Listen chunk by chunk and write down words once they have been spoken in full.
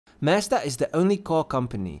Mazda is the only car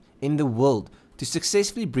company in the world to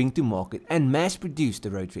successfully bring to market and mass produce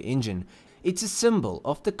the rotary engine. It's a symbol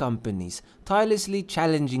of the company's tirelessly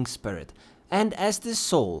challenging spirit, and as the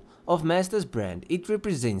soul of Mazda's brand, it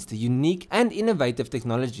represents the unique and innovative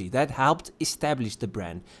technology that helped establish the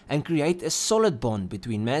brand and create a solid bond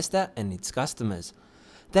between Mazda and its customers.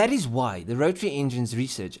 That is why the rotary engine's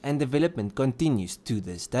research and development continues to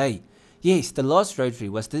this day. Yes, the last Rotary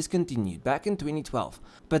was discontinued back in 2012,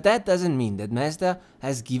 but that doesn't mean that Mazda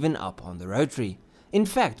has given up on the Rotary. In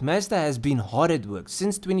fact, Mazda has been hard at work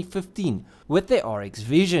since 2015 with their RX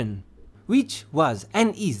Vision, which was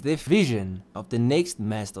and is their vision of the next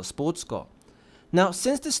Mazda sports car. Now,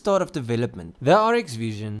 since the start of development, the RX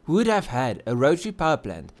Vision would have had a rotary power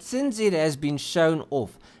plant. Since it has been shown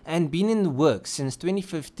off and been in the works since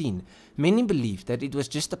 2015, many believed that it was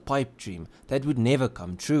just a pipe dream that would never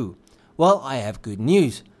come true. Well, I have good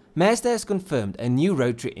news. Mazda has confirmed a new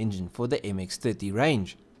rotary engine for the MX-30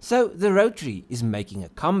 range. So the Rotary is making a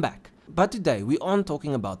comeback. But today we aren't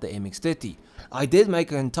talking about the MX-30. I did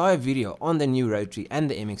make an entire video on the new Rotary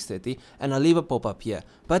and the MX-30, and I'll leave a pop-up here.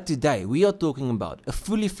 But today we are talking about a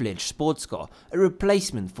fully fledged sports car, a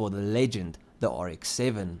replacement for the legend, the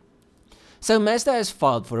RX-7. So Mazda has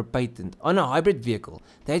filed for a patent on a hybrid vehicle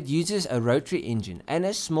that uses a rotary engine and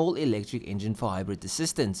a small electric engine for hybrid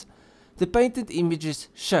assistance. The patent images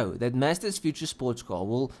show that Mazda's future sports car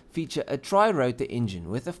will feature a tri-rotor engine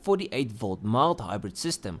with a 48-volt mild hybrid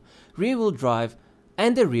system, rear-wheel drive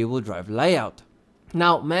and a rear-wheel drive layout.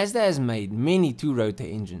 Now, Mazda has made many two-rotor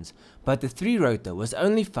engines, but the three-rotor was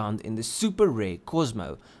only found in the super rare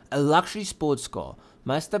Cosmo, a luxury sports car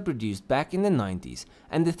Mazda produced back in the 90s,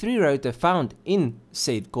 and the three-rotor found in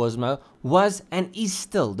said Cosmo was and is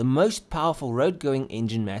still the most powerful road-going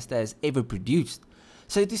engine Mazda has ever produced.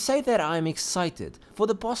 So to say that I am excited for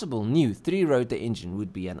the possible new three-rotor engine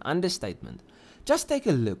would be an understatement. Just take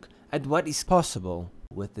a look at what is possible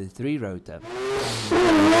with the three-rotor.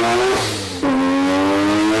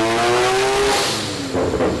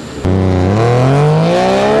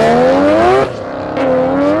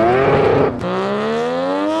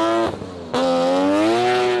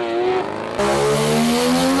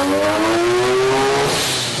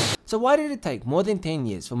 So why did it take more than 10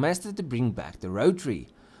 years for Mazda to bring back the Rotary?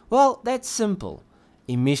 Well, that's simple.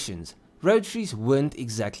 Emissions. Rotaries weren't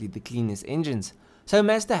exactly the cleanest engines, so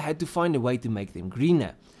Mazda had to find a way to make them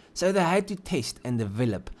greener. So they had to test and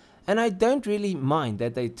develop, and I don't really mind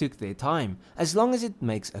that they took their time, as long as it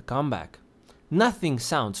makes a comeback. Nothing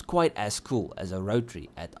sounds quite as cool as a Rotary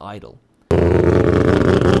at idle.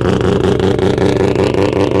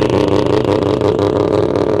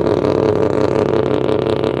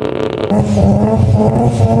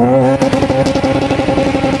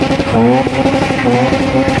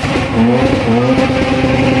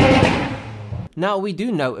 Now, we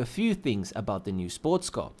do know a few things about the new sports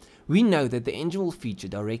car. We know that the engine will feature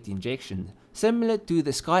direct injection, similar to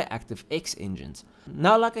the Skyactiv X engines.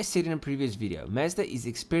 Now, like I said in a previous video, Mazda is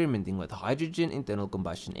experimenting with hydrogen internal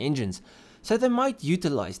combustion engines, so they might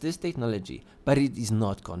utilize this technology, but it is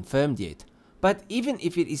not confirmed yet. But even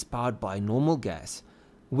if it is powered by normal gas,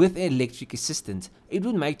 with electric assistance, it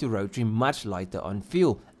would make the Rotary much lighter on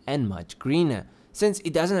fuel and much greener. Since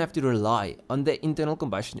it doesn't have to rely on the internal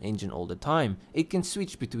combustion engine all the time, it can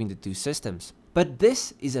switch between the two systems. But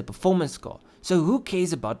this is a performance car, so who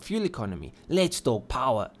cares about fuel economy? Let's talk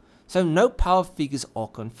power. So no power figures are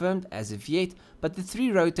confirmed as of yet, but the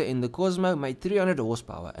three-rotor in the Cosmo made 300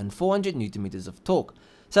 horsepower and 400 Nm of torque.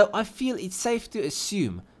 So I feel it's safe to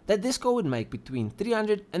assume that this car would make between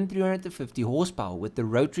 300 and 350 horsepower with the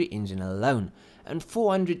Rotary engine alone, and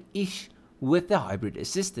 400-ish with the hybrid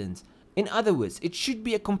assistance. In other words, it should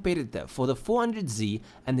be a competitor for the 400Z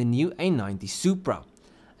and the new A90 Supra.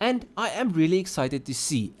 And I am really excited to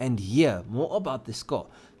see and hear more about this car,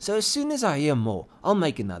 so as soon as I hear more, I'll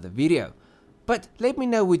make another video. But let me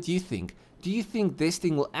know what you think. Do you think this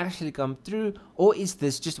thing will actually come through, or is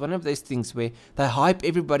this just one of those things where they hype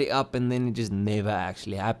everybody up and then it just never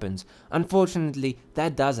actually happens? Unfortunately,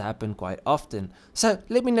 that does happen quite often. So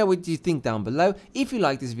let me know what you think down below. If you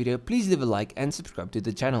like this video, please leave a like and subscribe to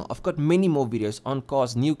the channel. I've got many more videos on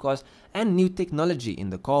cars, and new technology in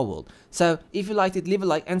the car world. So if you liked it, leave a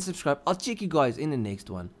like and subscribe. I'll check you guys in the next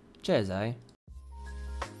one. Cheers, eh?